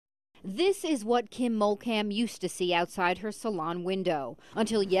This is what Kim Mulcam used to see outside her salon window.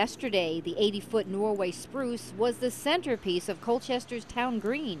 Until yesterday, the 80-foot Norway spruce was the centerpiece of Colchester's town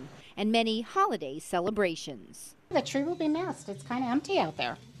green and many holiday celebrations. The tree will be missed. It's kind of empty out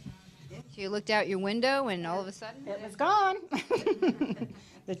there. So you looked out your window and all of a sudden? It was gone.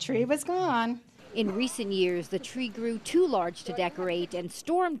 The tree was gone. In recent years, the tree grew too large to decorate and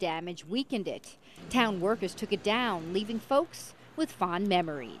storm damage weakened it. Town workers took it down, leaving folks with fond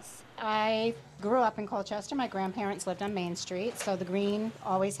memories. I grew up in Colchester. My grandparents lived on Main Street, so the green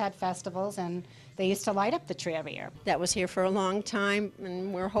always had festivals, and they used to light up the tree every year. That was here for a long time,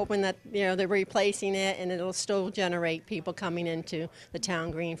 and we're hoping that they're replacing it, and it'll still generate people coming into the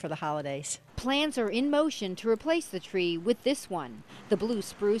town green for the holidays. Plans are in motion to replace the tree with this one. The blue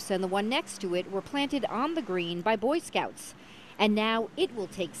spruce and the one next to it were planted on the green by Boy Scouts, and now it will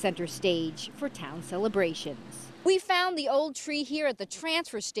take center stage for town celebrations. We found the old tree here at the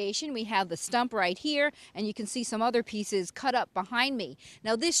transfer station. We have the stump right here, and you can see some other pieces cut up behind me.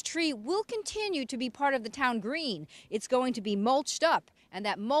 Now, this tree will continue to be part of the town green. It's going to be mulched up, and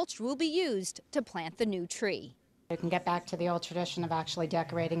that mulch will be used to plant the new tree. You can get back to the old tradition of actually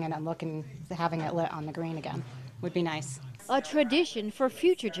decorating it and having it lit on the green again. Would be nice. A tradition for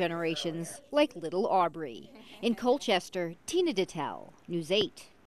future generations like little Aubrey. In Colchester, Tina Dittel, News 8.